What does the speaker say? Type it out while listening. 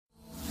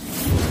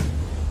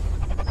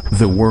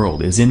The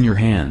world is in your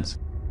hands.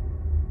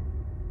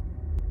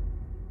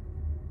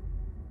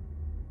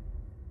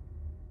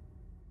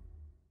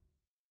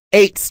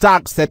 Eight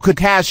stocks that could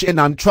cash in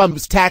on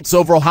Trump's tax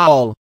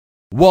overhaul.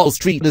 Wall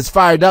Street is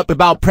fired up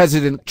about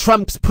President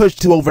Trump's push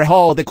to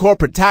overhaul the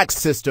corporate tax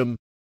system.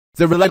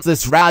 The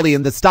relentless rally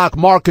in the stock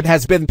market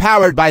has been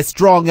powered by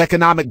strong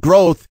economic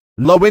growth,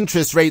 low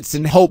interest rates,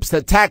 and hopes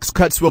that tax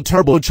cuts will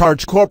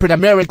turbocharge corporate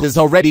America's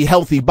already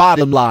healthy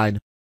bottom line.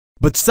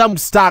 But some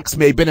stocks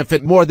may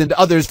benefit more than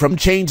others from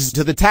changes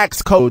to the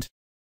tax code.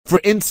 For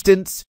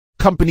instance,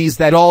 companies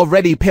that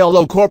already pay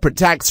low corporate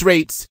tax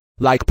rates,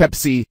 like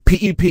Pepsi,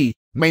 PEP,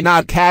 may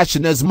not cash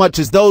in as much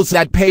as those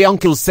that pay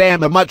Uncle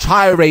Sam a much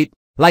higher rate,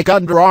 like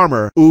Under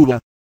Armour.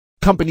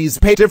 Companies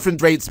pay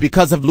different rates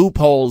because of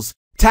loopholes,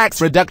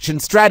 tax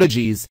reduction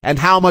strategies, and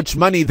how much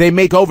money they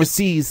make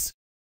overseas.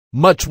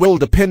 Much will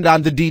depend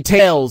on the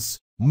details,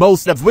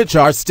 most of which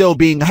are still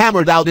being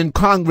hammered out in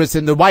Congress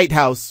and the White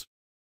House.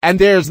 And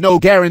there's no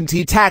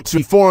guarantee tax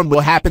reform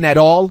will happen at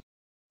all.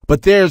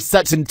 But there's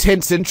such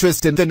intense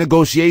interest in the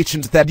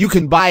negotiations that you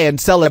can buy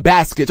and sell a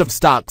basket of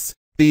stocks.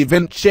 The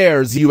event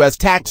shares U.S.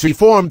 tax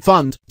reform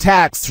fund,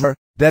 TaxR,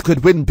 that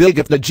could win big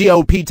if the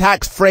GOP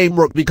tax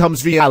framework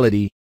becomes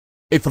reality.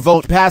 If a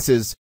vote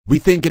passes, we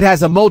think it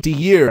has a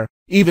multi-year,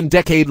 even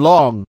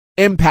decade-long,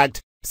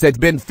 impact, said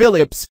Ben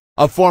Phillips,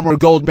 a former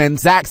Goldman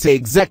Sachs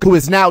exec who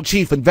is now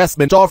chief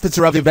investment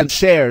officer of Event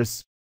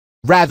Shares.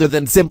 Rather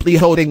than simply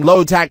holding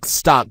low-tax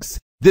stocks,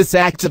 this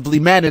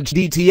actively managed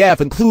ETF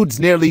includes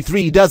nearly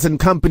 36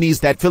 companies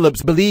that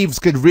Phillips believes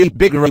could reap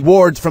bigger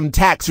rewards from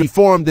tax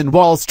reform than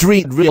Wall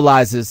Street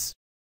realizes.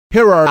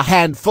 Here are a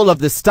handful of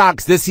the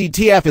stocks this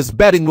ETF is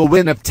betting will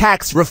win if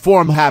tax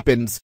reform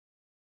happens.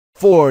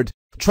 Ford.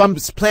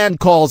 Trump's plan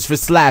calls for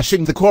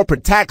slashing the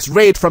corporate tax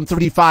rate from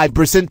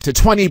 35% to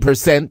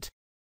 20%.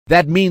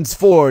 That means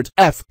Ford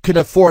could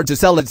afford to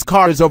sell its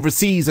cars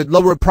overseas at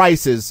lower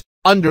prices,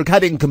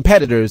 undercutting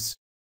competitors.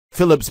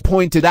 Phillips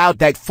pointed out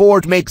that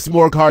Ford makes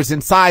more cars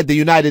inside the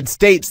United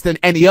States than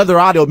any other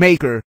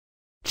automaker.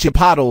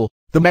 Chipotle,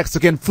 the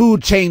Mexican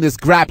food chain, is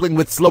grappling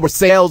with slower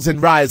sales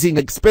and rising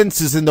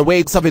expenses in the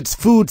wake of its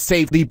food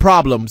safety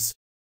problems.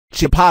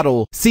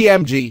 Chipotle,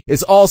 CMG,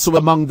 is also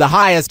among the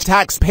highest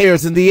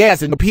taxpayers in the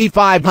S&P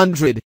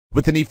 500,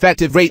 with an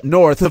effective rate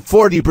north of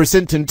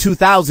 40% in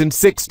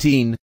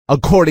 2016,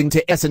 according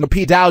to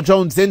S&P Dow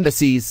Jones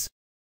indices.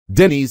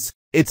 Denny's.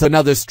 It's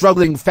another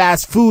struggling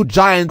fast food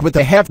giant with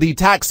a hefty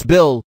tax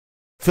bill.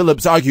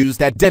 Phillips argues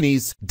that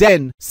Denny's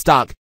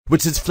stock,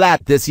 which is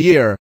flat this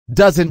year,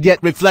 doesn't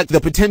yet reflect the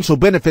potential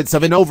benefits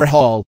of an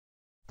overhaul.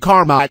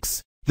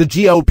 CarMax. The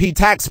GOP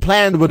tax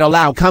plan would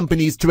allow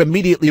companies to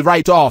immediately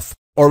write off,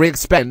 or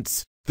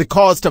expense, the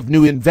cost of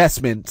new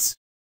investments.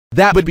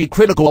 That would be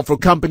critical for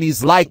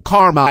companies like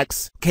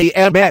CarMax,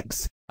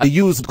 KMX,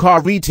 used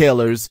car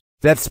retailers,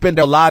 that spend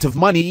a lot of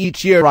money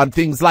each year on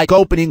things like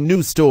opening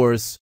new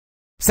stores.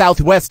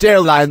 Southwest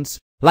Airlines.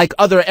 Like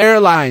other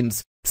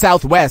airlines,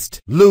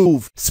 Southwest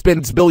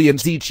spends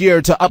billions each year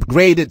to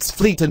upgrade its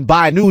fleet and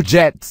buy new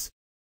jets.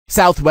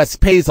 Southwest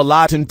pays a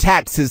lot in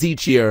taxes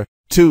each year,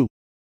 too.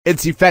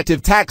 Its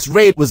effective tax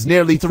rate was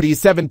nearly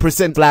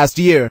 37% last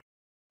year.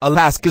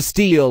 Alaska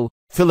Steel.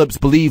 Phillips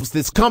believes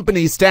this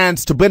company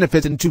stands to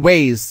benefit in two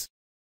ways.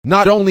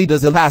 Not only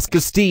does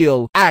Alaska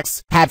Steel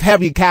have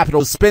heavy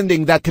capital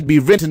spending that could be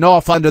written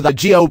off under the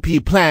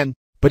GOP plan,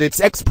 but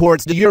its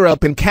exports to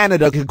Europe and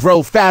Canada could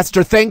grow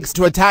faster thanks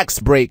to a tax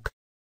break.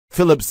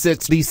 Phillips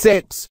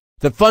 66.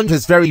 The fund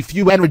has very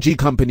few energy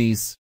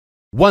companies.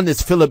 One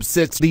is Phillips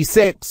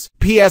 66,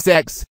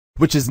 PSX,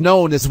 which is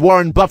known as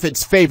Warren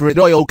Buffett's favorite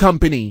oil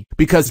company,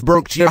 because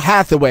Berkshire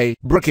Hathaway,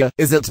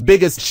 is its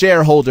biggest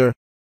shareholder.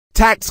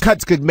 Tax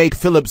cuts could make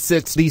Phillips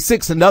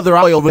 66 and other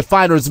oil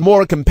refiners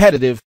more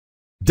competitive.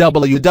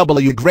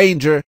 W.W.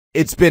 Grainger.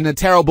 It's been a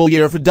terrible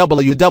year for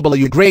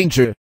W.W.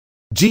 Grainger.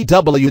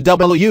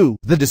 GWW,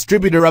 the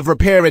distributor of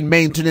repair and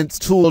maintenance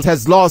tools,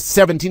 has lost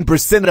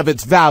 17% of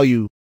its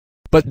value.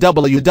 But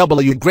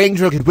W.W.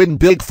 Grainger could win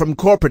big from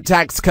corporate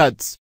tax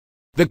cuts.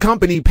 The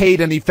company paid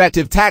an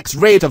effective tax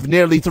rate of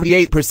nearly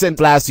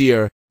 38% last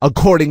year,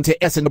 according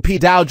to S&P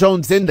Dow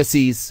Jones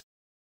indices.